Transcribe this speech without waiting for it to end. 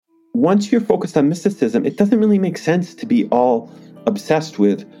once you're focused on mysticism, it doesn't really make sense to be all obsessed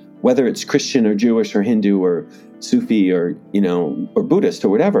with whether it's Christian or Jewish or Hindu or Sufi or, or Buddhist or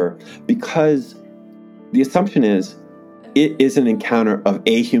whatever, because the assumption is it is an encounter of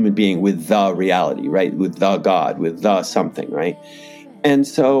a human being with the reality, right? With the God, with the something, right? And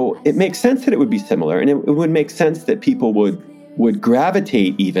so it makes sense that it would be similar, and it would make sense that people would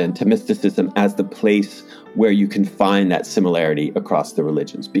gravitate even to mysticism as the place where you can find that similarity across the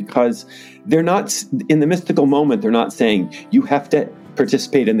religions, because they're not, in the mystical moment, they're not saying you have to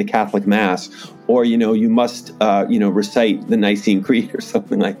participate in the Catholic Mass, or, you must, recite the Nicene Creed or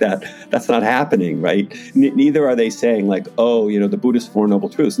something like that. That's not happening, right? Neither are they saying like, oh, the Buddhist Four Noble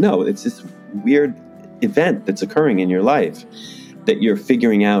Truths. No, it's this weird event that's occurring in your life that you're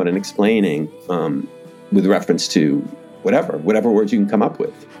figuring out and explaining with reference to whatever words you can come up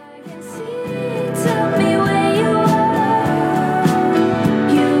with.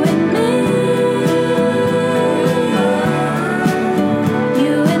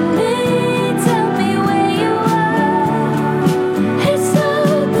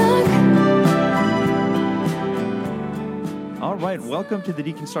 Welcome to the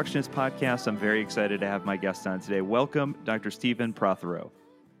Deconstructionist Podcast. I'm very excited to have my guest on today. Welcome, Dr. Stephen Prothero.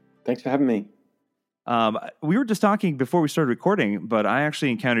 Thanks for having me. We were just talking before we started recording, but I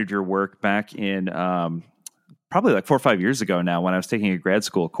actually encountered your work back in probably like 4 or 5 years ago now when I was taking a grad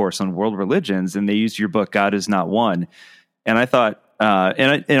school course on world religions, and they used your book, God Is Not One. And I thought,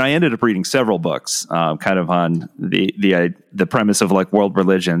 and I ended up reading several books kind of on the premise of like world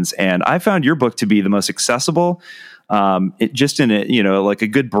religions. And I found your book to be the most accessible. It just in it, like a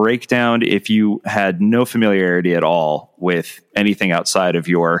good breakdown if you had no familiarity at all with anything outside of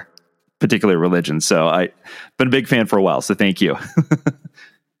your particular religion. So I've been a big fan for a while. So thank you.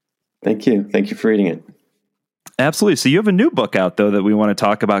 Thank you. Thank you for reading it. Absolutely. So you have a new book out, though, that we want to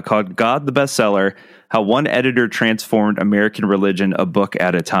talk about called God, the Bestseller, How One Editor Transformed American Religion a Book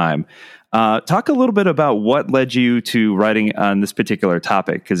at a Time. Talk a little bit about what led you to writing on this particular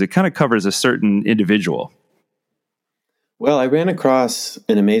topic, because it kind of covers a certain individual. Well, I ran across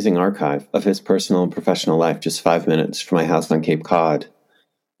an amazing archive of his personal and professional life just 5 minutes from my house on Cape Cod.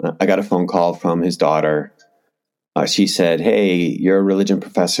 I got a phone call from his daughter. She said, "Hey, you're a religion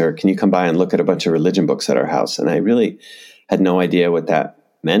professor. Can you come by and look at a bunch of religion books at our house?" And I really had no idea what that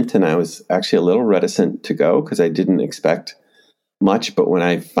meant. And I was actually a little reticent to go because I didn't expect much. But when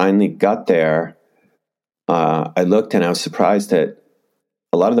I finally got there, I looked and I was surprised that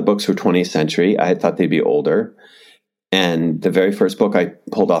a lot of the books were 20th century. I had thought they'd be older. And the very first book I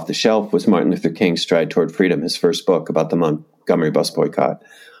pulled off the shelf was Martin Luther King's Stride Toward Freedom, his first book about the Montgomery bus boycott.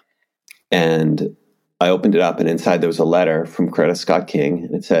 And I opened it up, and inside there was a letter from Coretta Scott King,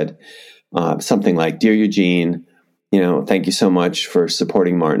 and it said something like, "Dear Eugene, thank you so much for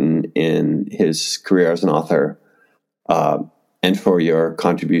supporting Martin in his career as an author, and for your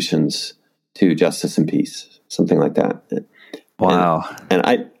contributions to justice and peace," something like that. Wow. And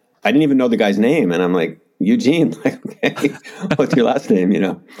I didn't even know the guy's name, and I'm like, Eugene, like, okay, what's your last name?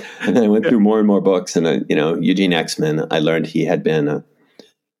 And then I went through more and more books, and Eugene Exman. I learned he had been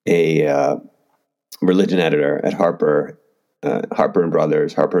a religion editor at Harper and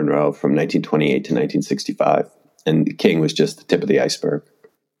Brothers, Harper and Row, from 1928 to 1965, and King was just the tip of the iceberg.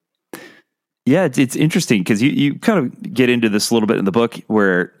 Yeah, it's interesting because you kind of get into this a little bit in the book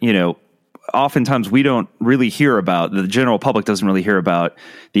where oftentimes we don't really hear about, the general public doesn't really hear about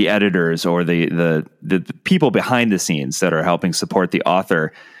the editors or the people behind the scenes that are helping support the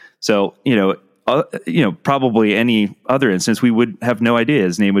author. So, probably any other instance, we would have no idea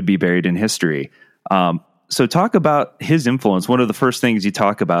his name would be buried in history. So talk about his influence. One of the first things you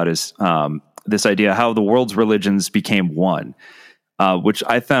talk about is this idea how the world's religions became one, which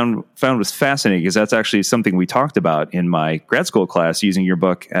I found was fascinating because that's actually something we talked about in my grad school class using your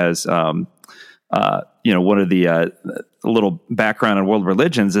book as one of the little background on world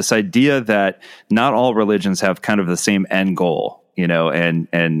religions, this idea that not all religions have kind of the same end goal,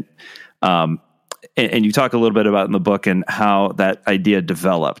 and you talk a little bit about in the book and how that idea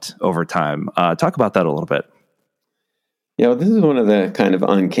developed over time. Talk about that a little bit. This is one of the kind of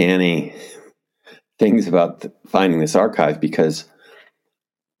uncanny things about finding this archive, because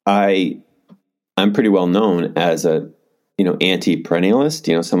I'm pretty well known as a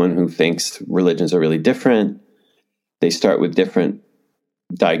anti-perennialist, someone who thinks religions are really different. They start with different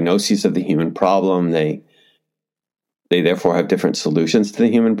diagnoses of the human problem. They therefore have different solutions to the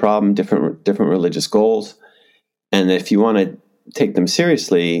human problem, different religious goals. And if you want to take them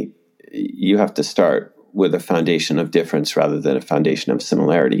seriously, you have to start with a foundation of difference rather than a foundation of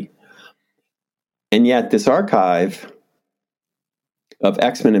similarity. And yet this archive of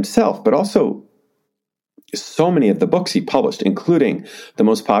Exman himself, but also so many of the books he published, including the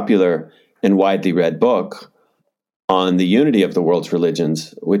most popular and widely read book on the unity of the world's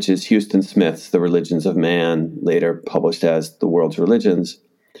religions, which is Houston Smith's The Religions of Man, later published as The World's Religions.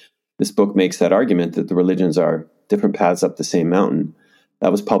 This book makes that argument that the religions are different paths up the same mountain.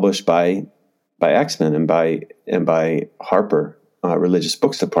 That was published by Exman and by Harper Religious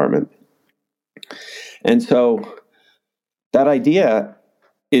Books Department. And so that idea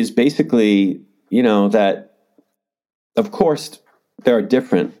is basically, that of course there are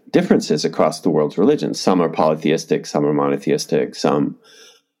differences across the world's religions. Some are polytheistic, some are monotheistic, some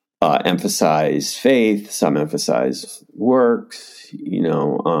emphasize faith, some emphasize works,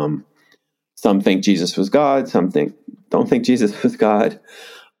 some think Jesus was God, some don't think Jesus was God.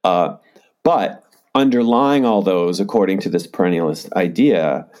 But underlying all those, according to this perennialist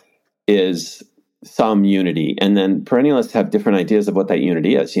idea, is some unity. And then perennialists have different ideas of what that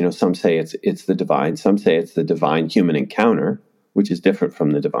unity is. Some say it's the divine. Some say it's the divine human encounter, which is different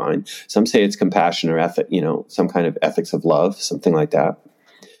from the divine. Some say it's compassion or ethic, some kind of ethics of love, something like that.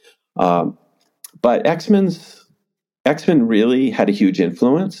 But Exman really had a huge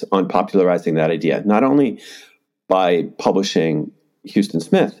influence on popularizing that idea, not only by publishing Houston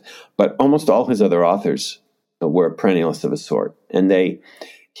Smith, but almost all his other authors were perennialists of a sort. And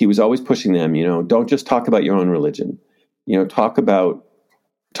he was always pushing them, don't just talk about your own religion, talk about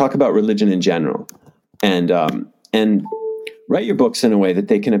religion in general, and write your books in a way that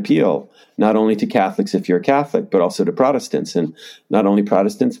they can appeal not only to Catholics if you're a Catholic, but also to Protestants, and not only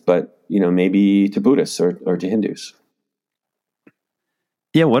Protestants, but maybe to Buddhists or to Hindus.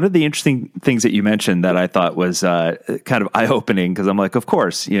 Yeah, one of the interesting things that you mentioned that I thought was kind of eye-opening, because I'm like, of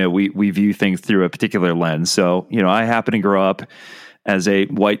course, we view things through a particular lens. So, I happen to grow up as a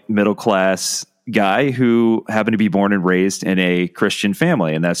white middle-class guy who happened to be born and raised in a Christian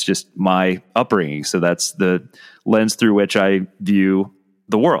family, and that's just my upbringing. So that's the lens through which I view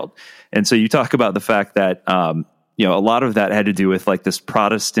the world. And so you talk about the fact that, a lot of that had to do with like this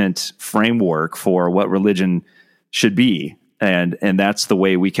Protestant framework for what religion should be. And that's the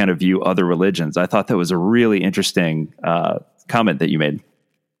way we kind of view other religions. I thought that was a really interesting comment that you made.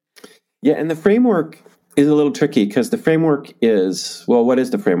 Yeah, and the framework is a little tricky because the framework is, well, what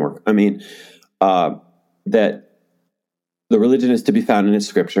is the framework? I mean, that the religion is to be found in its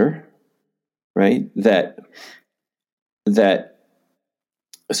scripture, right? That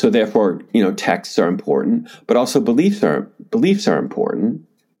so therefore, texts are important, but also beliefs are important.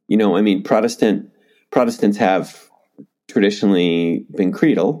 Protestants have traditionally been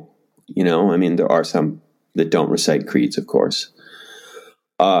creedal, there are some that don't recite creeds, of course.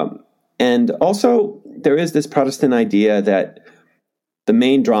 And also there is this Protestant idea that the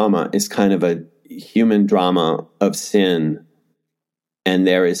main drama is kind of a human drama of sin, and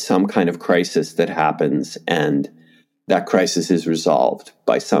there is some kind of crisis that happens, and that crisis is resolved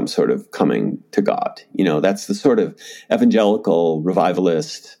by some sort of coming to God. That's the sort of evangelical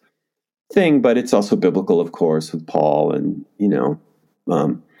revivalist thing, but it's also biblical, of course, with Paul, and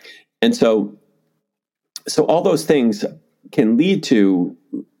and so all those things can lead to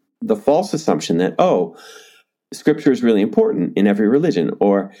the false assumption that Scripture is really important in every religion,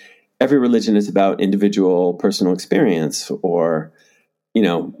 or every religion is about individual personal experience, or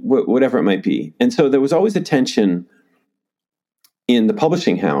whatever it might be. And so there was always a tension in the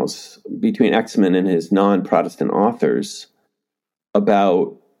publishing house between Exman and his non-Protestant authors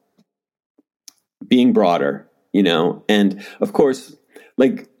about being broader, and of course,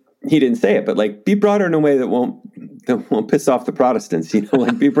 like he didn't say it, but like be broader in a way that won't piss off the Protestants,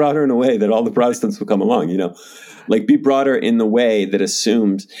 like be broader in a way that all the Protestants will come along, like be broader in the way that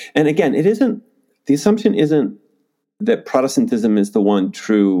assumes, and again, the assumption isn't that Protestantism is the one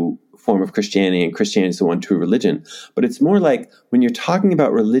true form of Christianity and Christianity is the one true religion, but it's more like when you're talking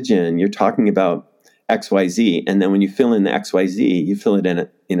about religion, you're talking about XYZ, and then when you fill in the XYZ, you fill it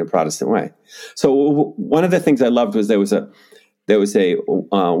in a Protestant way. So one of the things I loved was there was a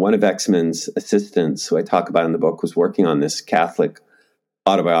one of Exman's assistants, who I talk about in the book, was working on this Catholic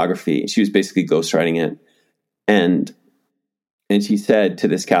autobiography. She was basically ghostwriting it, and she said to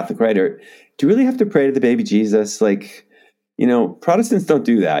this Catholic writer, "Do you really have to pray to the baby Jesus? Like, Protestants don't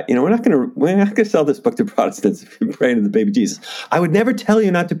do that. We're not going to sell this book to Protestants if you pray to the baby Jesus. I would never tell you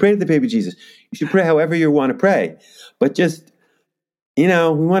not to pray to the baby Jesus. You should pray however you want to pray, but just, we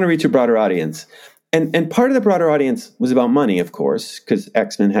want to reach a broader audience." And part of the broader audience was about money, of course, because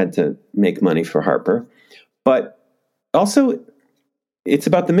Exman had to make money for Harper, but also it's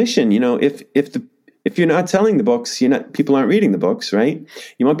about the mission. If you're not selling the books, people aren't reading the books, right?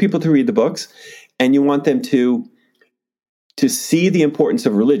 You want people to read the books, and you want them to to see the importance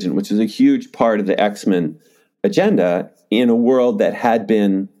of religion, which is a huge part of the X-Men agenda in a world that had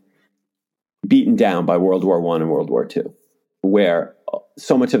been beaten down by World War I and World War II, where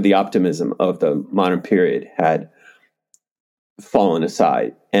so much of the optimism of the modern period had fallen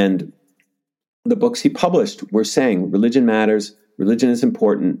aside. And the books he published were saying religion matters, religion is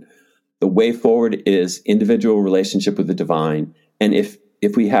important, the way forward is individual relationship with the divine. And if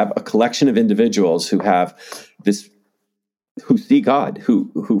we have a collection of individuals who have this, who see God,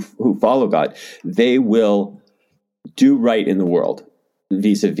 who follow God, they will do right in the world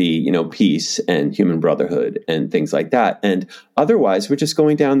vis-a-vis, peace and human brotherhood and things like that. And otherwise, we're just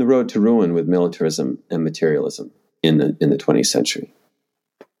going down the road to ruin with militarism and materialism in the 20th century.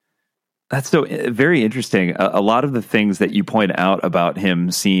 That's so very interesting. A lot of the things that you point out about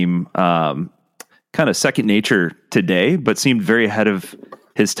him seem kind of second nature today, but seemed very ahead of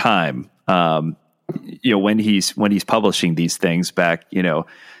his time. When he's publishing these things back,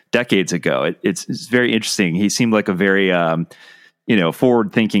 decades ago. It's very interesting. He seemed like a very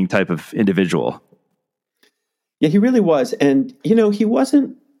forward-thinking type of individual. Yeah, he really was, and he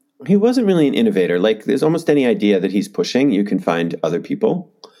wasn't really an innovator. Like, there's almost any idea that he's pushing, you can find other people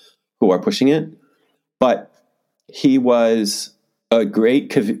who are pushing it. But he was a great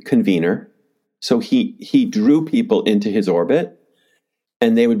convener. So he drew people into his orbit,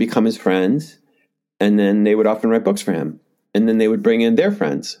 and they would become his friends, and then they would often write books for him. And then they would bring in their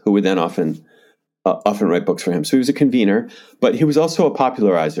friends, who would then often write books for him. So he was a convener, but he was also a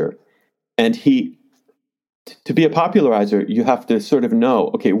popularizer. And to be a popularizer, you have to sort of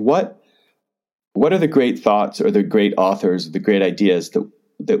know, okay, what are the great thoughts or the great authors, the great ideas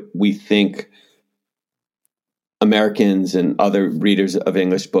that we think Americans and other readers of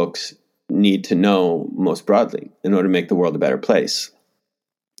English books need to know most broadly in order to make the world a better place.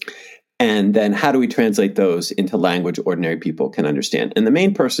 And then how do we translate those into language ordinary people can understand? And the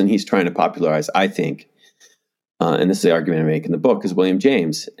main person he's trying to popularize, I think, and this is the argument I make in the book, is William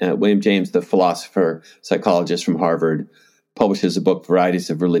James. William James, the philosopher, psychologist from Harvard, publishes a book, Varieties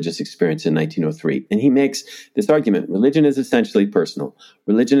of Religious Experience, in 1903. And he makes this argument: religion is essentially personal.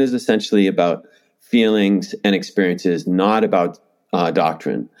 Religion is essentially about feelings and experiences, not about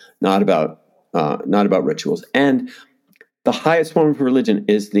doctrine, not about rituals. And the highest form of religion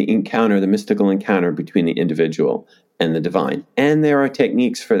is the mystical encounter between the individual and the divine. And there are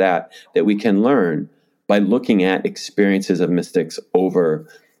techniques for that we can learn by looking at experiences of mystics over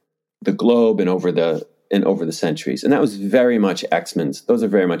the globe and over the centuries. And that was very much those are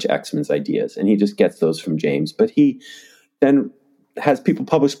very much Exman's ideas. And he just gets those from James. But he then has people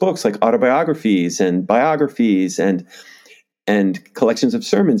publish books like autobiographies and biographies and collections of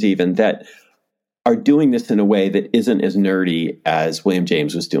sermons even that are doing this in a way that isn't as nerdy as William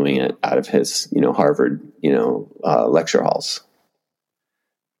James was doing it out of his, Harvard, lecture halls.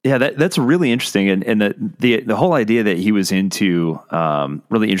 Yeah, that's really interesting. And the whole idea that he was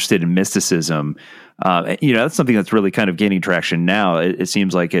really interested in mysticism, that's something that's really kind of gaining traction now. It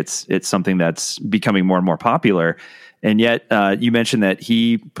seems like it's something that's becoming more and more popular. And yet you mentioned that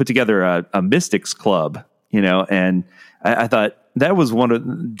he put together a mystics club, and I thought that was one of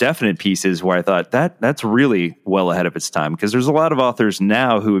the definite pieces where I thought that's really well ahead of its time, because there's a lot of authors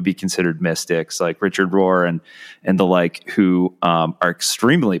now who would be considered mystics, like Richard Rohr and the like, who are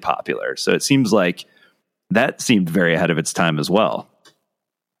extremely popular. So it seems like that seemed very ahead of its time as well.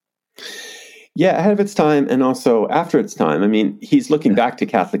 Yeah, ahead of its time and also after its time. I mean, he's looking back to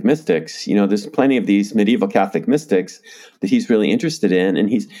Catholic mystics. There's plenty of these medieval Catholic mystics that he's really interested in,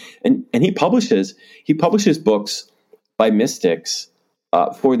 and he publishes books by mystics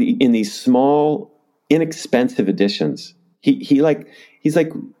in these small, inexpensive editions. He's like,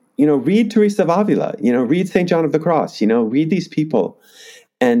 read Teresa of Avila, read St. John of the Cross, read these people,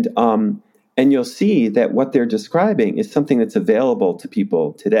 and you'll see that what they're describing is something that's available to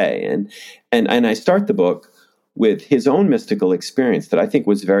people today. And I start the book with his own mystical experience that I think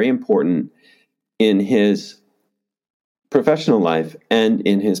was very important in his professional life and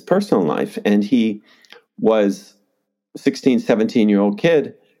in his personal life. And he was 16, 17-year-old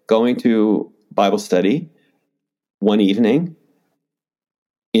kid going to Bible study one evening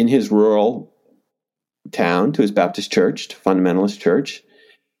in his rural town, to his Baptist church, to fundamentalist church.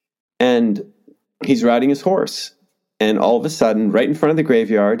 And he's riding his horse. And all of a sudden, right in front of the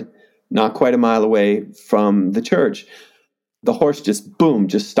graveyard, not quite a mile away from the church, the horse just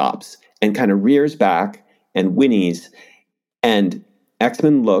stops and kind of rears back and whinnies. And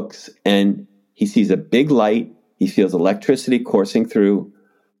Exman looks and he sees a big light. He feels electricity coursing through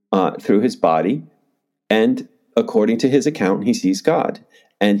his body. And according to his account, he sees God.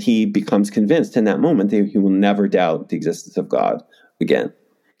 And he becomes convinced in that moment that he will never doubt the existence of God again.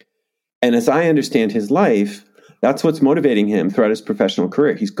 And as I understand his life, that's what's motivating him throughout his professional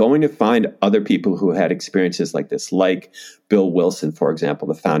career. He's going to find other people who had experiences like this, like Bill Wilson, for example,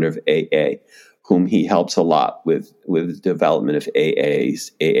 the founder of AA, whom he helps a lot with the development of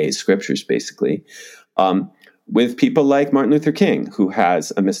AA scriptures, basically. With people like Martin Luther King, who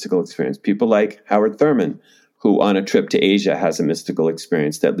has a mystical experience. People like Howard Thurman, who on a trip to Asia has a mystical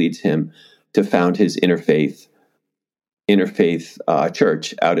experience that leads him to found his interfaith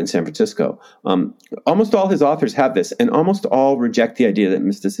church out in San Francisco. Almost all his authors have this, and almost all reject the idea that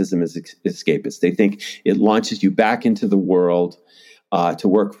mysticism is escapist. They think it launches you back into the world to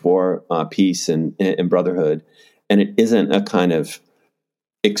work for peace and brotherhood, and it isn't a kind of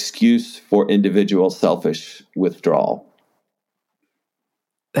excuse for individual selfish withdrawal.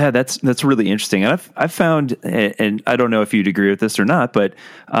 Yeah, that's really interesting. And I've found, and I don't know if you'd agree with this or not, but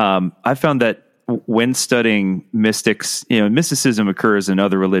I found that when studying mystics, mysticism occurs in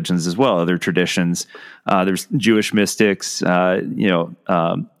other religions as well, other traditions. There's Jewish mystics, all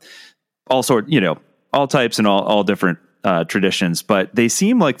types and all different traditions, but they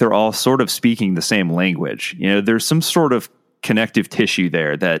seem like they're all sort of speaking the same language. There's some sort of connective tissue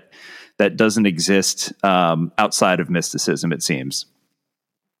there that doesn't exist outside of mysticism, it seems.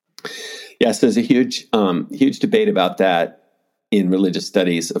 Yes, there's a huge debate about that in religious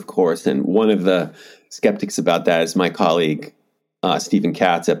studies, of course. And one of the skeptics about that is my colleague, Stephen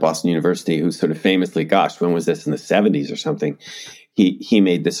Katz at Boston University, who sort of famously, when was this, in the 70s or something? He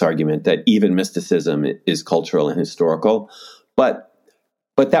made this argument that even mysticism is cultural and historical. But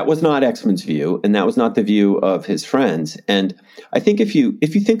that was not Exman's view, and that was not the view of his friends. And I think if you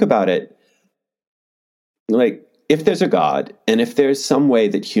think about it, like, if there's a God, and if there's some way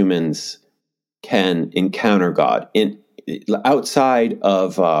that humans can encounter God outside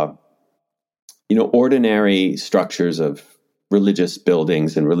of ordinary structures of religious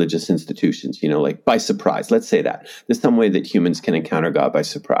buildings and religious institutions, like by surprise, let's say that there's some way that humans can encounter God by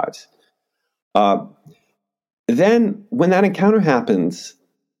surprise. Then when that encounter happens,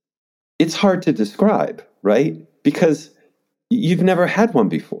 it's hard to describe, right? Because you've never had one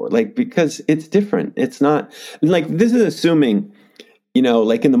before, because it's different. It's not like, this is assuming,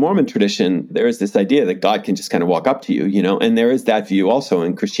 like in the Mormon tradition, there is this idea that God can just kind of walk up to you, and there is that view also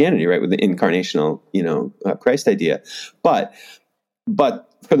in Christianity, right? With the incarnational, Christ idea. But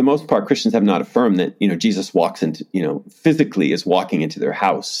for the most part, Christians have not affirmed that, Jesus walks into, physically is walking into their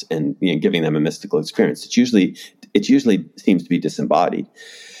house and, giving them a mystical experience. It usually seems to be disembodied.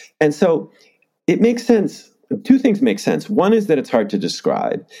 And so it makes sense. Two things make sense. One is that it's hard to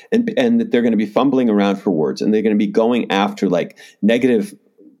describe, and that they're going to be fumbling around for words, and they're going to be going after like negative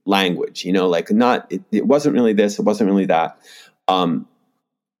language, it wasn't really this, it wasn't really that.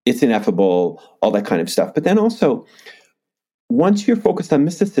 It's ineffable, all that kind of stuff. But then also, once you're focused on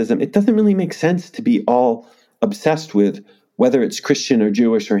mysticism, it doesn't really make sense to be all obsessed with whether it's Christian or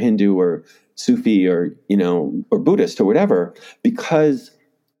Jewish or Hindu or Sufi or Buddhist or whatever, because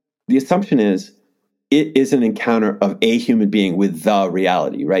the assumption is it is an encounter of a human being with the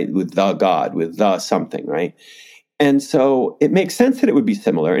reality, right? With the God, with the something, right? And so it makes sense that it would be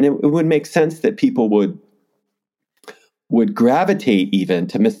similar, and it would make sense that people would gravitate even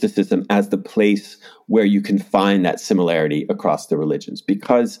to mysticism as the place where you can find that similarity across the religions,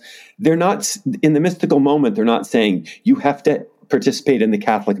 because they're not, in the mystical moment, they're not saying you have to participate in the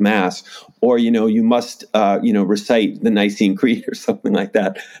Catholic Mass, or, you must, recite the Nicene Creed or something like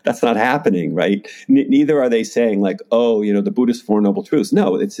that. That's not happening, right? Neither are they saying like, the Buddhist Four Noble Truths.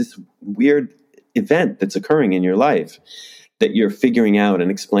 No, it's this weird event that's occurring in your life that you're figuring out and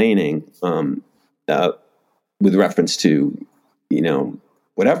explaining with reference to,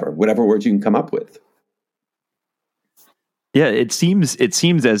 whatever words you can come up with. Yeah, it seems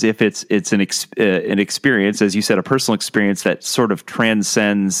as if it's an experience, as you said, a personal experience that sort of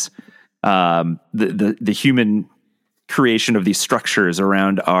transcends the human creation of these structures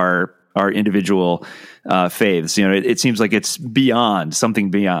around our individual faiths. It seems like it's something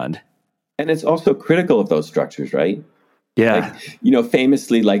beyond, and it's also critical of those structures, right? Yeah,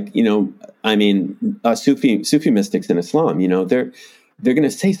 famously, Sufi mystics in Islam, they're going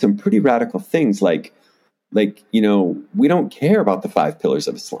to say some pretty radical things like, we don't care about the 5 pillars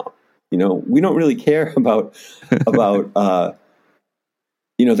of Islam. We don't really care about the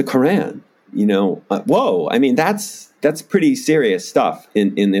Quran. That's pretty serious stuff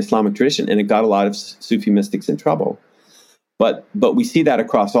in the Islamic tradition, and it got a lot of Sufi mystics in trouble. But we see that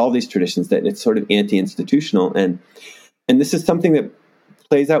across all these traditions, that it's sort of anti-institutional, and this is something that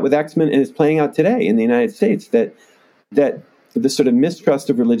plays out with Exman and is playing out today in the United States. That the sort of mistrust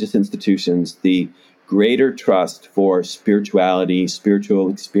of religious institutions, the greater trust for spirituality, spiritual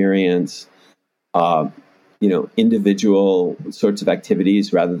experience, individual sorts of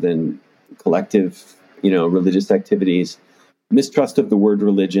activities rather than collective, religious activities, mistrust of the word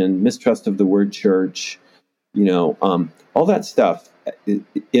religion, mistrust of the word church, all that stuff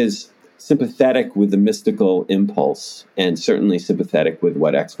is sympathetic with the mystical impulse and certainly sympathetic with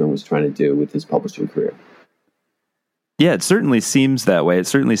what Exman was trying to do with his publishing career. Yeah, it certainly seems that way. It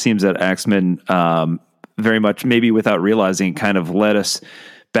certainly seems that Axman, very much, maybe without realizing, kind of led us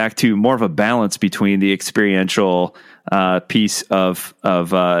back to more of a balance between the experiential piece of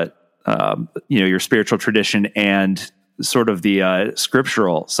your spiritual tradition and sort of the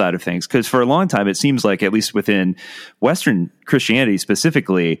scriptural side of things. Because for a long time, it seems like, at least within Western Christianity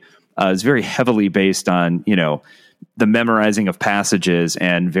specifically, is very heavily based on, the memorizing of passages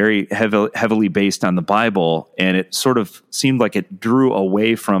and very heavily based on the Bible. And it sort of seemed like it drew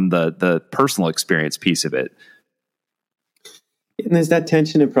away from the personal experience piece of it. And there's that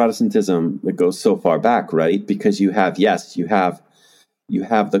tension in Protestantism that goes so far back, right? Because you have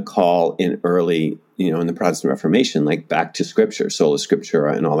the call in early, in the Protestant Reformation, like back to Scripture, sola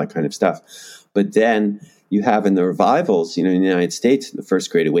scriptura, and all that kind of stuff. But then you have in the revivals, in the United States, the First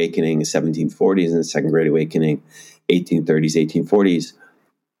Great Awakening, the 1740s, and the Second Great Awakening, 1830s, 1840s,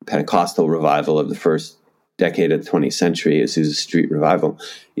 Pentecostal revival of the first decade of the 20th century, Azusa Street revival,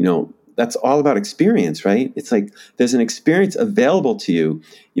 that's all about experience, right? It's like there's an experience available to you,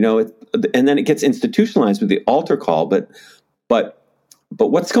 and then it gets institutionalized with the altar call. But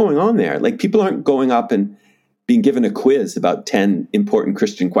what's going on there? Like, people aren't going up and being given a quiz about 10 important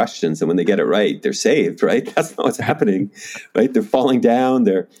Christian questions, and when they get it right, they're saved, right? That's not what's happening, right? They're falling down,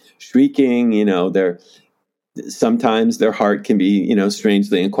 they're shrieking, sometimes their heart can be,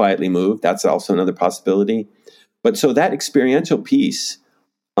 strangely and quietly moved. That's also another possibility. But so that experiential piece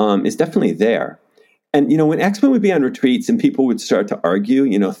is definitely there. And, when Exman would be on retreats and people would start to argue,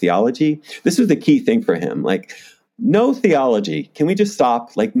 theology, this was the key thing for him. Like, no theology. Can we just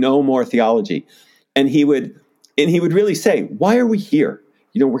stop? Like, no more theology. And he would really say, why are we here?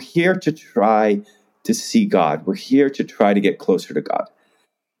 We're here to try to see God. We're here to try to get closer to God.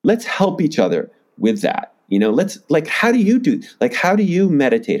 Let's help each other with that. How do you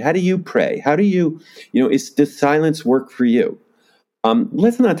meditate? How do you pray? How do you, does silence work for you?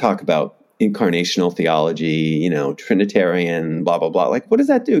 Let's not talk about incarnational theology, Trinitarian, blah, blah, blah. Like, what does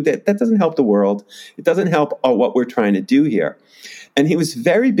that do? That doesn't help the world. It doesn't help what we're trying to do here. And he was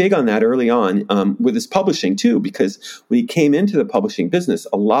very big on that early on with his publishing, too, because when he came into the publishing business,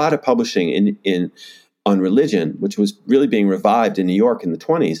 a lot of publishing on religion, which was really being revived in New York in the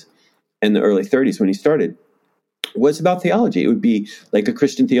 20s and the early 30s when he started, was about theology. It would be like a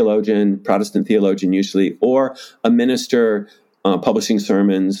Christian theologian, Protestant theologian usually, or a minister publishing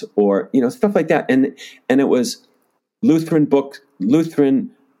sermons, or stuff like that. And it was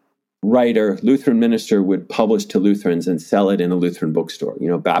Lutheran writer, Lutheran minister would publish to Lutherans and sell it in a Lutheran bookstore.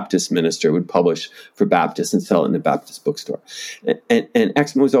 Baptist minister would publish for Baptists and sell it in a Baptist bookstore. And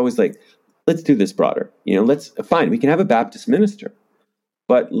Exman was always like, let's do this broader. Fine, we can have a Baptist minister,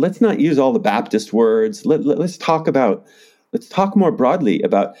 but let's not use all the Baptist words. Let's talk more broadly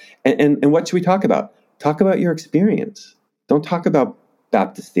about, and what should we talk about? Talk about your experience. Don't talk about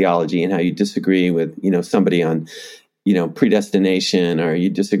Baptist theology and how you disagree with, somebody on, predestination, or you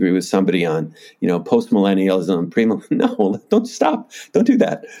disagree with somebody on, postmillennialism, no, don't stop. Don't do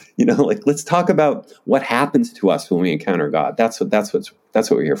that. Let's talk about what happens to us when we encounter God. That's what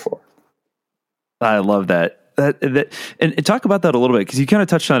we're here for. I love that. And talk about that a little bit, because you kind of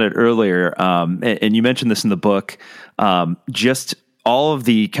touched on it earlier, and you mentioned this in the book, just all of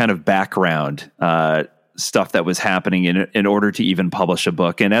the kind of background stuff that was happening in order to even publish a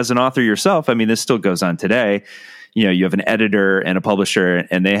book. And as an author yourself, I mean, this still goes on today. You have an editor and a publisher,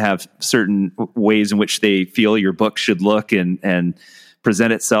 and they have certain ways in which they feel your book should look and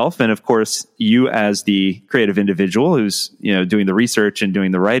present itself. And of course, you as the creative individual who's, doing the research and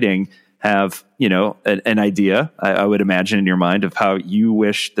doing the writing, have, an idea, I would imagine, in your mind of how you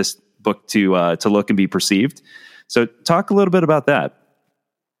wish this book to look and be perceived. So talk a little bit about that.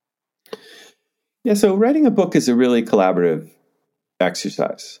 Yeah, so writing a book is a really collaborative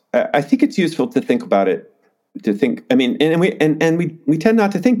exercise. I think it's useful to think about it, and we tend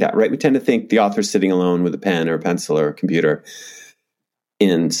not to think that, right? We tend to think the author's sitting alone with a pen or a pencil or a computer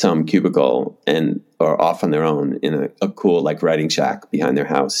in some cubicle or off on their own in a cool, like, writing shack behind their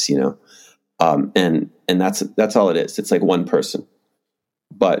house, and that's all it is. It's like one person.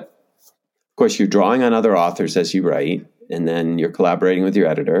 But of course, you're drawing on other authors as you write, and then you're collaborating with your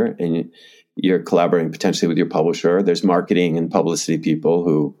editor, and you're collaborating potentially with your publisher. There's marketing and publicity people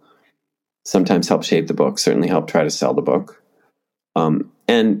who sometimes help shape the book, certainly help try to sell the book.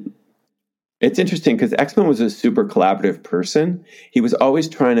 And it's interesting because Exman was a super collaborative person. He was always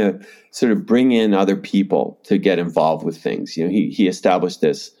trying to sort of bring in other people to get involved with things. He established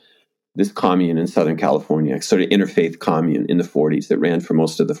this commune in Southern California, sort of interfaith commune in the 40s that ran for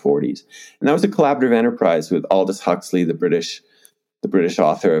most of the 40s. And that was a collaborative enterprise with Aldous Huxley, the British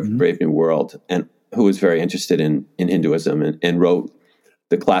author of Brave New World, and who was very interested in Hinduism and wrote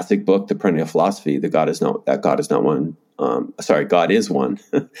the classic book, The Perennial Philosophy, God is one. God is one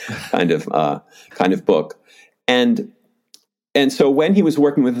kind of book. And so when he was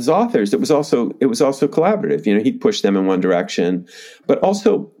working with his authors, it was also collaborative. He'd push them in one direction, but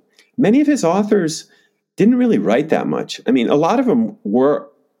also many of his authors didn't really write that much. I mean, a lot of them were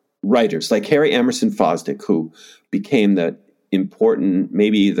writers, like Harry Emerson Fosdick, who became the important,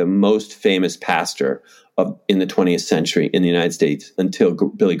 maybe the most famous pastor in the 20th century in the United States until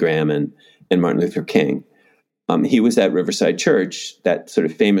Billy Graham and Martin Luther King. He was at Riverside Church, that sort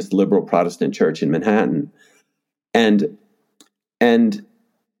of famous liberal Protestant church in Manhattan. And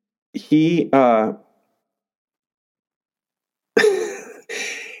he, I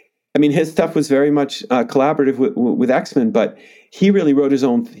mean, his stuff was very much collaborative with Exman, but he really wrote his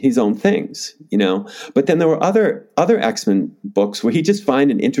own things, But then there were other Exman books where he just find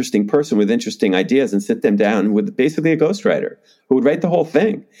an interesting person with interesting ideas and sit them down with basically a ghostwriter who would write the whole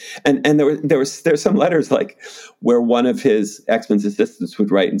there's some letters like where one of his Exman's assistants would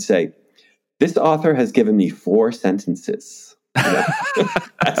write and say, "This author has given me 4 sentences."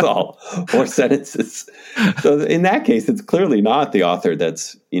 That's all, 4 sentences. So in that case, it's clearly not the author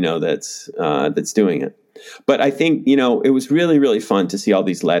that's doing it. But I think, it was really, really fun to see all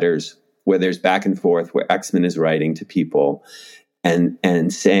these letters where there's back and forth, where Exman is writing to people and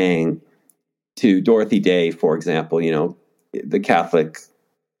saying to Dorothy Day, for example, the Catholic,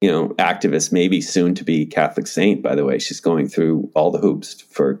 activist, maybe soon to be Catholic saint, by the way. She's going through all the hoops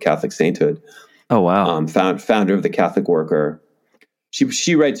for Catholic sainthood. Oh, wow. Founder of the Catholic Worker.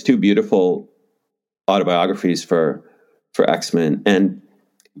 She writes 2 beautiful autobiographies for Exman.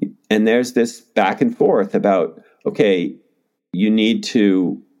 And there's this back and forth about, okay, you need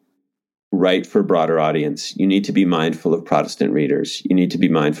to write for a broader audience. You need to be mindful of Protestant readers. You need to be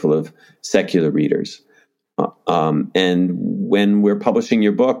mindful of secular readers. And when we're publishing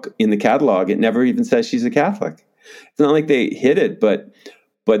your book in the catalog, it never even says she's a Catholic. It's not like they hid it, but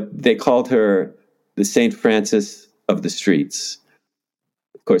they called her the St. Francis of the streets.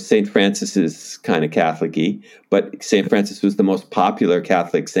 Of course, St. Francis is kind of Catholic-y, but St. Francis was the most popular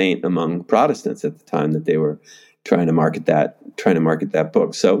Catholic saint among Protestants at the time that they were trying to market that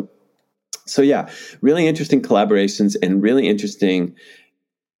book. So yeah, really interesting collaborations and really interesting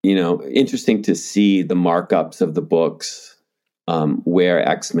to see the markups of the books, where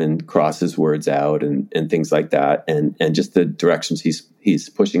Exman crosses words out and things like that, and just the directions he's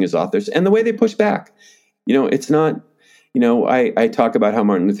pushing his authors and the way they push back. It's not, I talk about how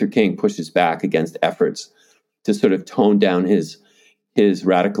Martin Luther King pushes back against efforts to sort of tone down his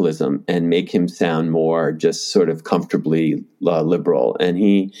radicalism and make him sound more just sort of comfortably liberal. And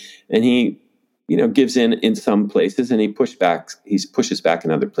he gives in some places, and he pushes back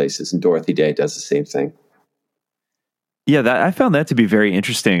in other places. And Dorothy Day does the same thing. Yeah, I found that to be very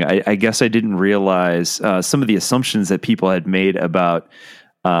interesting. I guess I didn't realize some of the assumptions that people had made about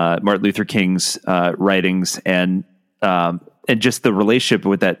Martin Luther King's writings and just the relationship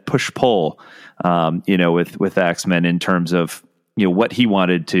with that push-pull, with Exman in terms of what he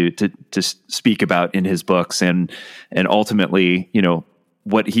wanted to speak about in his books, and ultimately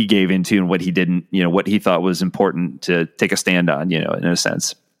what he gave into and what he didn't, what he thought was important to take a stand on, in a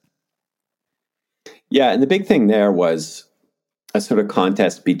sense. Yeah, and the big thing there was a sort of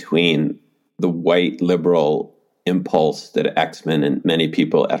contest between the white liberal impulse that Exman and many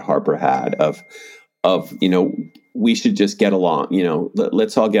people at Harper had of we should just get along,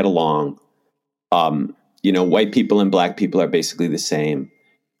 let's all get along. White people and black people are basically the same,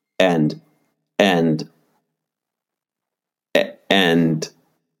 and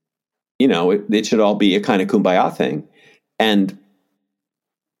it should all be a kind of kumbaya thing. And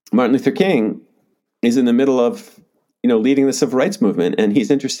Martin Luther King is in the middle of, leading the civil rights movement, and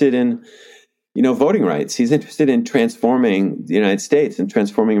he's interested in, voting rights. He's interested in transforming the United States and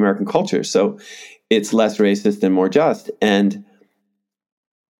transforming American culture so it's less racist and more just. And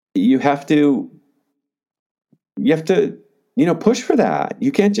you have to push for that.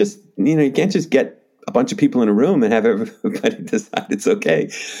 You can't just get a bunch of people in a room and have everybody decide it's okay.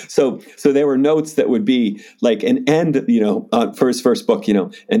 So there were notes that would be like an end, for his first book,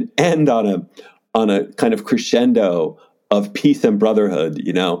 an end on a kind of crescendo of peace and brotherhood,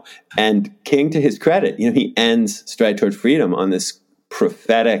 and King, to his credit, he ends Stride Toward Freedom on this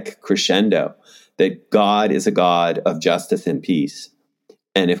prophetic crescendo that God is a God of justice and peace.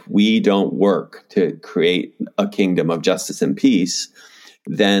 And if we don't work to create a kingdom of justice and peace,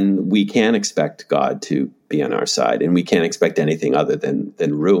 then we can't expect God to be on our side, and we can't expect anything other than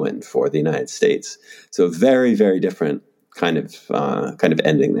ruin for the United States. So very, very different kind of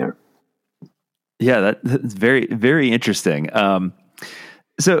ending there. Yeah, that's very, very interesting.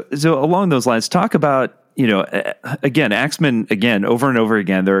 So along those lines, talk about, again, Axman, again, over and over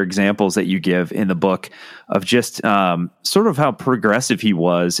again, there are examples that you give in the book of just sort of how progressive he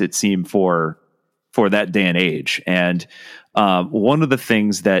was, it seemed, for that day and age. And one of the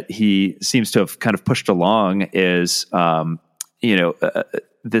things that he seems to have kind of pushed along is,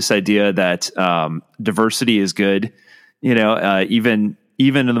 this idea that diversity is good, even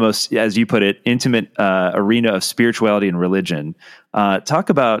in the most, as you put it, intimate arena of spirituality and religion. Talk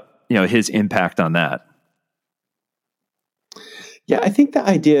about, his impact on that. Yeah, I think the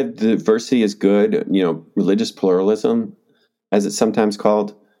idea of diversity is good, religious pluralism, as it's sometimes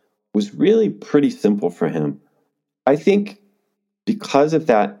called, was really pretty simple for him. I think because of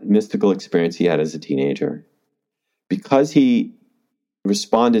that mystical experience he had as a teenager, because he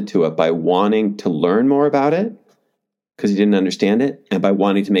responded to it by wanting to learn more about it, because he didn't understand it, and by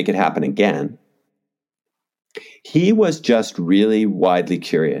wanting to make it happen again, he was just really widely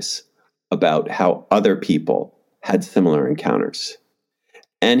curious about how other people had similar encounters.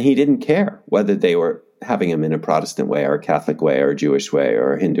 And he didn't care whether they were having him in a Protestant way or a Catholic way or a Jewish way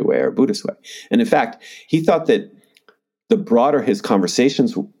or a Hindu way or a Buddhist way. And in fact, he thought that the broader his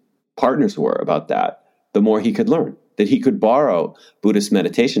conversations partners were about that, the more he could learn, that he could borrow Buddhist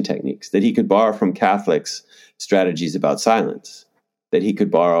meditation techniques, that he could borrow from Catholics strategies about silence, that he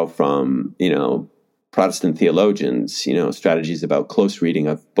could borrow from, Protestant theologians, strategies about close reading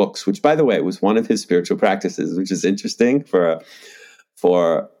of books, which, by the way, was one of his spiritual practices, which is interesting for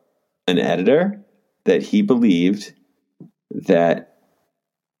an editor, that he believed that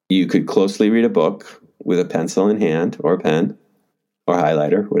you could closely read a book with a pencil in hand or a pen or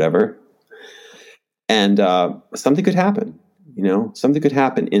highlighter, whatever, and something could happen. Something could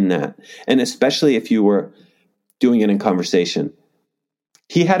happen in that. And especially if you were doing it in conversation.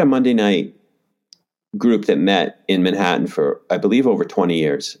 He had a Monday night group that met in Manhattan for, I believe, over 20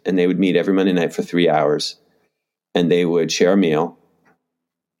 years. And they would meet every Monday night for 3 hours. And they would share a meal.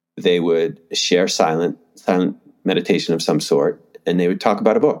 They would share silent meditation of some sort. And they would talk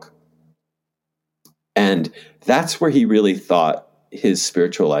about a book. And that's where he really thought his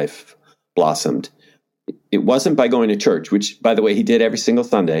spiritual life blossomed. It wasn't by going to church, which, by the way, he did every single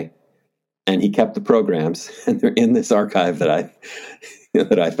Sunday. And he kept the programs, and they're in this archive that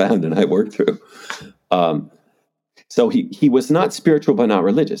I found and I worked through. So he was not spiritual, but not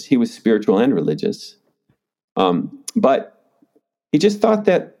religious. He was spiritual and religious. But he just thought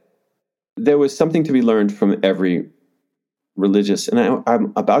that there was something to be learned from every religious, and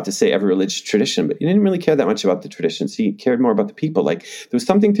I'm about to say every religious tradition, but he didn't really care that much about the traditions. He cared more about the people. Like, there was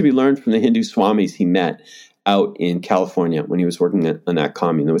something to be learned from the Hindu swamis he met out in California when he was working on that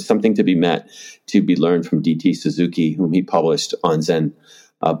commune. There was something to be learned from D.T. Suzuki, whom he published on Zen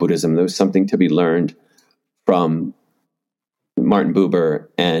Buddhism. There was something to be learned from Martin Buber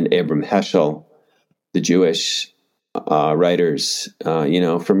and Abram Heschel, the Jewish writers,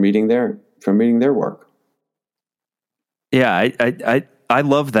 from reading their work. Yeah, I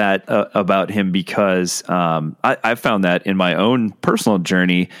love that about him, because I found that in my own personal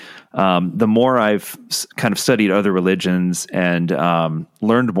journey. The more I've kind of studied other religions and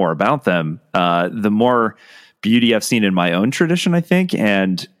learned more about them, the more beauty I've seen in my own tradition, I think,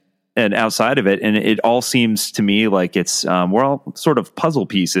 and outside of it. And it all seems to me like it's we're all sort of puzzle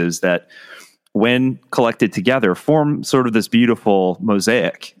pieces that, when collected together, form sort of this beautiful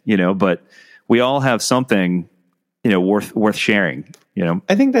mosaic, but we all have something, worth sharing,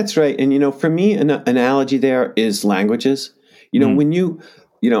 I think that's right. And, for me, an analogy there is languages. When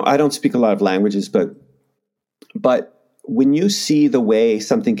I don't speak a lot of languages, but when you see the way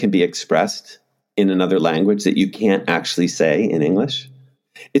something can be expressed in another language that you can't actually say in English,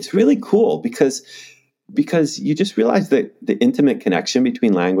 it's really cool because you just realize that the intimate connection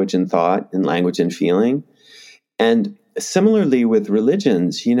between language and thought and language and feeling. And similarly with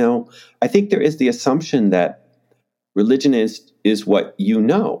religions, I think there is the assumption that religion is what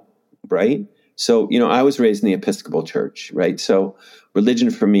right? So, I was raised in the Episcopal Church, right? So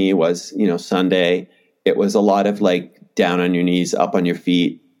religion for me was, Sunday. It was a lot of like down on your knees, up on your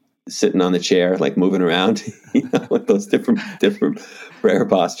feet, sitting on the chair, like moving around, with those different prayer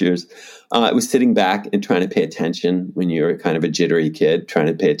postures. It was sitting back and trying to pay attention when you're kind of a jittery kid, trying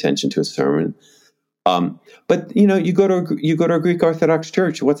to pay attention to a sermon. But you go to a Greek Orthodox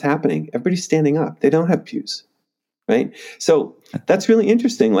church. What's happening? Everybody's standing up. They don't have pews, right? So that's really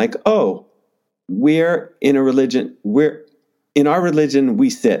interesting. Like, oh, we're in a religion. In our religion, we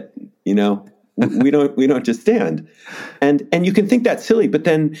sit. We don't just stand. And you can think that's silly, but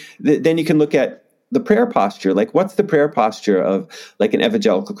then you can look at the prayer posture. Like, what's the prayer posture of like an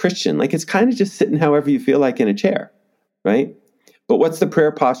evangelical Christian? Like, it's kind of just sitting however you feel like in a chair, right? But what's the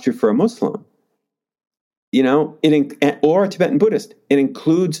prayer posture for a Muslim? Or a Tibetan Buddhist. It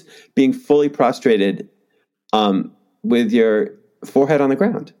includes being fully prostrated with your forehead on the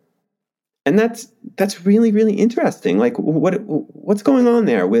ground. And that's really, really interesting. Like, what's going on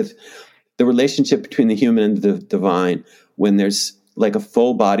there with the relationship between the human and the divine when there's like a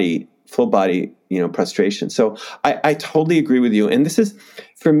full body, prostration. So I totally agree with you. And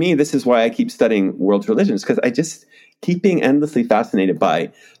for me, this is why I keep studying world religions, because I just keep being endlessly fascinated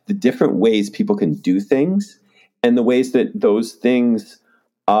by the different ways people can do things and the ways that those things,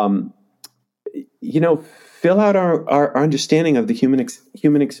 fill out our understanding of the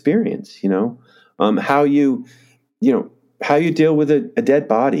human experience. How you deal with a dead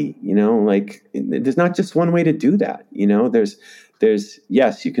body. Like, there's not just one way to do that. There's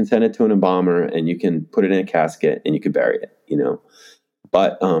yes, you can send it to an embalmer and you can put it in a casket and you can bury it.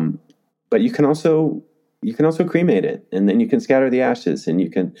 But you can also cremate it, and then you can scatter the ashes, and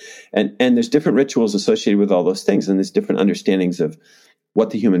you can and there's different rituals associated with all those things, and there's different understandings of what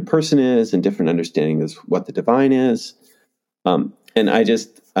the human person is and different understandings of what the divine is. And I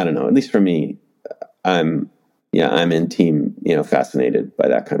don't know, at least for me, I'm in team, fascinated by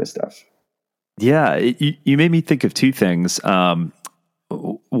that kind of stuff. Yeah. You made me think of two things. One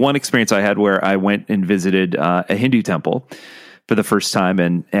experience I had where I went and visited a Hindu temple for the first time,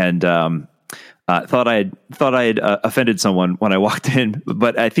 and thought I had offended someone when I walked in,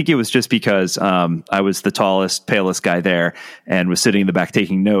 but I think it was just because I was the tallest, palest guy there and was sitting in the back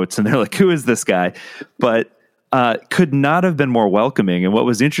taking notes, and they're like, "Who is this guy?" But could not have been more welcoming. And what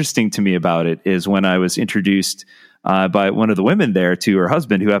was interesting to me about it is when I was introduced by one of the women there to her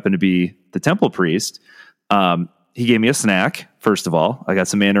husband, who happened to be the temple priest. He gave me a snack. First of all, I got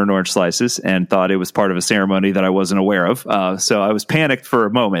some mandarin orange slices and thought it was part of a ceremony that I wasn't aware of. So I was panicked for a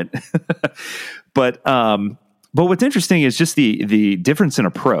moment. But what's interesting is just the difference in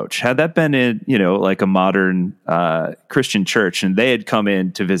approach. Had that been in, like a modern Christian church, and they had come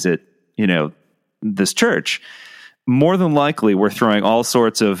in to visit, this church, more than likely we're throwing all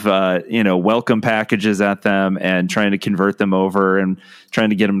sorts of, welcome packages at them and trying to convert them over and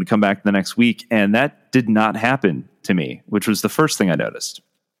trying to get them to come back the next week. And that did not happen to me, which was the first thing I noticed.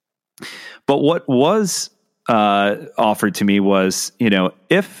 But what was offered to me was,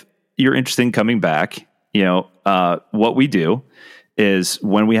 if you're interested in coming back, what we do is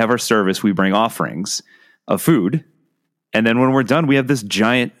when we have our service, we bring offerings of food. And then when we're done, we have this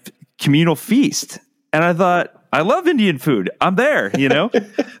giant communal feast. And I thought, I love Indian food. I'm there,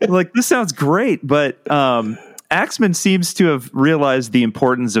 like, this sounds great. But Axman seems to have realized the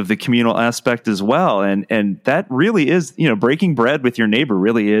importance of the communal aspect as well. And that really is, breaking bread with your neighbor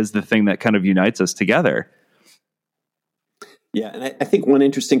really is the thing that kind of unites us together. Yeah. And I think one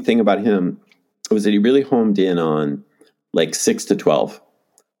interesting thing about him was that he really homed in on like 6 to 12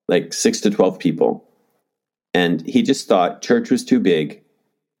 people. And he just thought church was too big.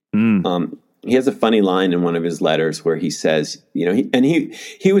 He has a funny line in one of his letters where he says,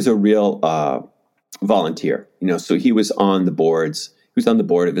 he was a real volunteer, so he was on the boards. He was on the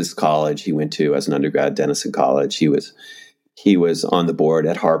board of his college he went to as an undergrad, Denison College. He was on the board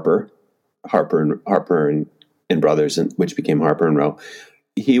at Harper and Brothers, which became Harper and Row.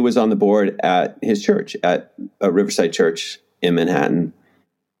 He was on the board at his church, at a Riverside Church in Manhattan.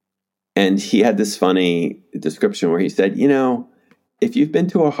 And he had this funny description where he said, if you've been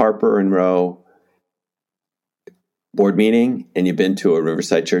to a Harper and Row board meeting and you've been to a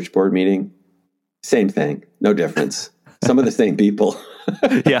Riverside Church board meeting, same thing, no difference. Some of the same people.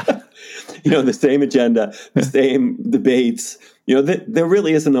 Yeah. The same agenda, the same debates. There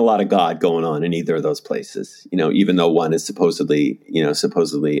really isn't a lot of God going on in either of those places, even though one is supposedly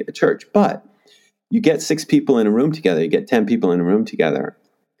a church. But you get 6 people in a room together, you get 10 people in a room together.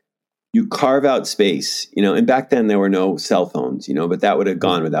 You carve out space, and back then there were no cell phones, but that would have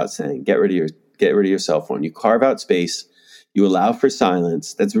gone without saying. Get rid of your cell phone. You carve out space. You allow for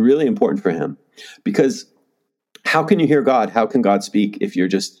silence. That's really important for him, because how can you hear God? How can God speak if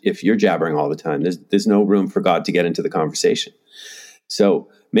you're jabbering all the time? There's no room for God to get into the conversation. So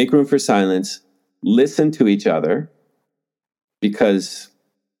make room for silence, listen to each other, because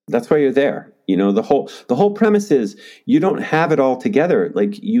that's why you're there. The whole premise is you don't have it all together.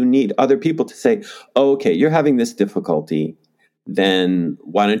 Like, you need other people to say, oh, okay, you're having this difficulty, then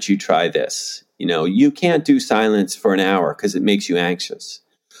why don't you try this? You can't do silence for an hour because it makes you anxious.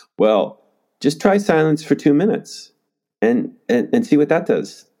 Well, just try silence for 2 minutes and see what that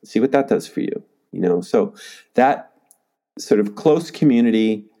does. See what that does for you. So that sort of close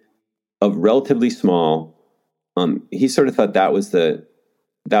community of relatively small, he sort of thought that was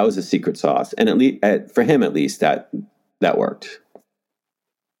a secret sauce, and at least for him, at least that worked.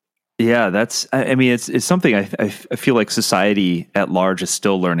 Yeah, I mean, it's something I feel like society at large is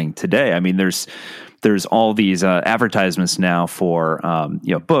still learning today. I mean, there's all these advertisements now for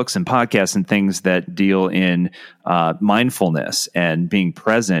books and podcasts and things that deal in mindfulness and being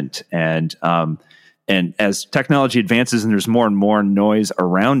present, and as technology advances and there's more and more noise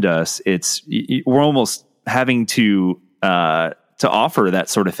around us, we're almost having to offer that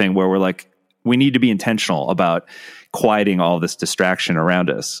sort of thing where we're like, we need to be intentional about quieting all this distraction around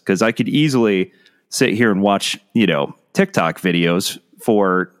us. Because I could easily sit here and watch, TikTok videos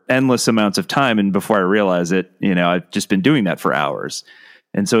for endless amounts of time, and before I realize it, I've just been doing that for hours.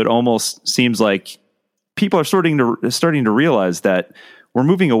 And so it almost seems like people are starting to realize that we're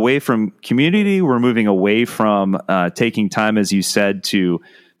moving away from community. We're moving away from taking time, as you said, to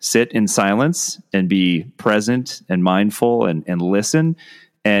sit in silence and be present and mindful and listen.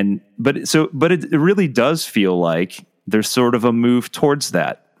 But it really does feel like there's sort of a move towards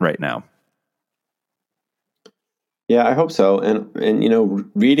that right now. Yeah, I hope so. And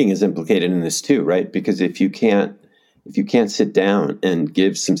reading is implicated in this too, right? Because if you can't sit down and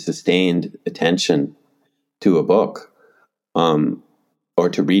give some sustained attention to a book, or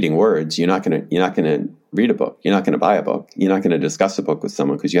to reading words, you're not going to read a book. You're not going to buy a book. You're not going to discuss a book with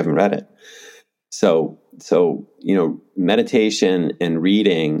someone because you haven't read it. So meditation and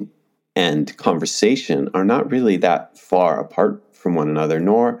reading and conversation are not really that far apart from one another,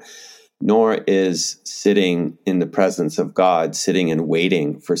 nor is sitting in the presence of God, sitting and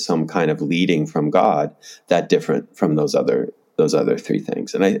waiting for some kind of leading from God, that different from those other three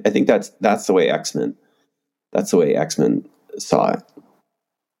things. And I think that's the way X-Men saw it.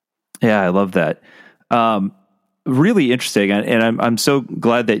 Yeah, I love that. Really interesting, and I'm so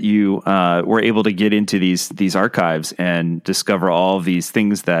glad that you were able to get into these archives and discover all of these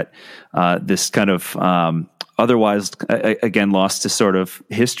things that this kind of otherwise, again, lost to sort of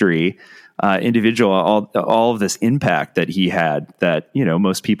history individual, all of this impact that he had that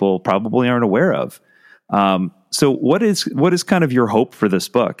most people probably aren't aware of. So, what is kind of your hope for this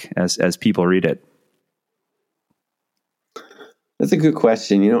book as people read it? That's a good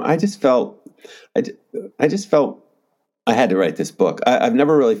question. I just felt I had to write this book. I've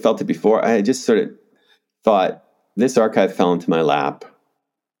never really felt it before. I just sort of thought this archive fell into my lap.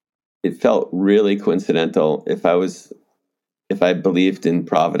 It felt really coincidental. If I believed in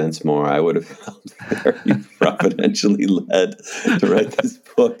Providence more, I would have felt very providentially led to write this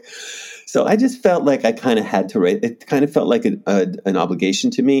book. So I just felt like I kind of had to write. It kind of felt like an obligation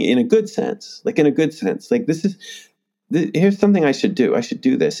to me in a good sense. Like here's something I should do. I should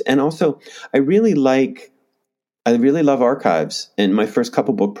do this. And also, I really love archives. And my first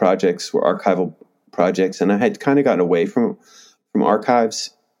couple book projects were archival projects, and I had kind of gotten away from archives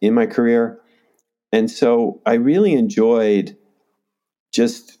in my career. And so I really enjoyed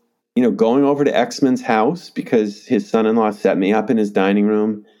just, going over to X-Men's house, because his son-in-law set me up in his dining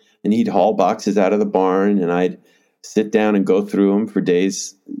room, and he'd haul boxes out of the barn, and I'd sit down and go through them for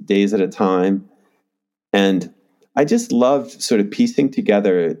days at a time. And I just loved sort of piecing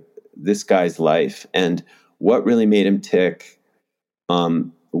together this guy's life and what really made him tick.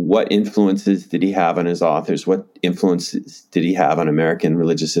 What influences did he have on his authors? What influences did he have on American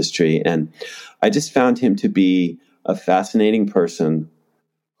religious history? And I just found him to be a fascinating person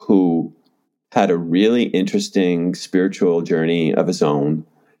who had a really interesting spiritual journey of his own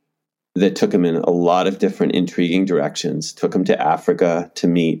that took him in a lot of different intriguing directions, took him to Africa to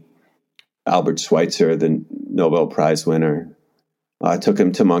meet Albert Schweitzer, the Nobel Prize winner. Took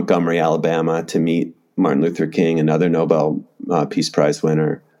him to Montgomery, Alabama to meet Martin Luther King, another Nobel Peace Prize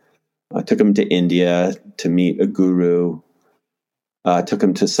winner. Took him to India to meet a guru. Took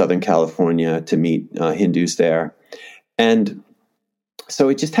him to Southern California to meet Hindus there. And so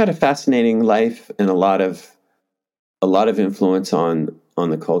it just had a fascinating life and a lot of influence on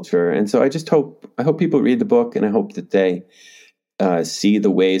the culture. And so I hope people read the book, and I hope that they see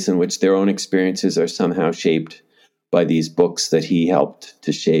the ways in which their own experiences are somehow shaped by these books that he helped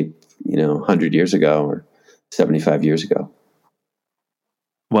to shape, 100 years ago or 75 years ago.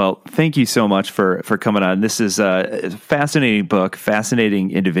 Well, thank you so much for coming on. This is a fascinating book,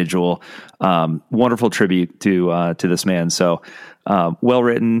 fascinating individual, wonderful tribute to this man. So well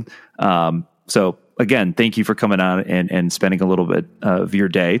written. So again, thank you for coming on and spending a little bit of your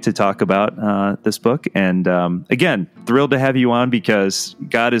day to talk about this book. And again, thrilled to have you on, because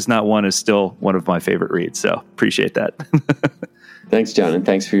God Is Not One is still one of my favorite reads. So appreciate that. Thanks, John, and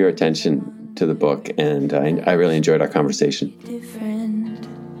thanks for your attention to the book. And I really enjoyed our conversation.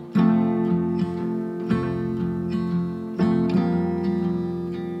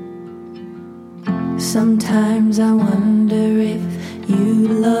 Sometimes I wonder if you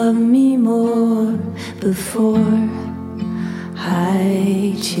love me more before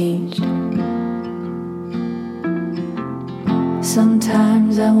I changed.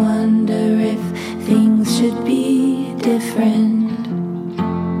 Sometimes I wonder if things should be different.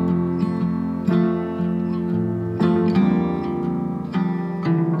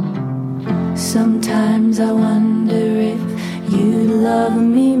 Sometimes I wonder if you love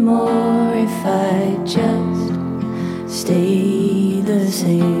me more if I just stay the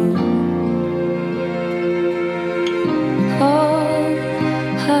same.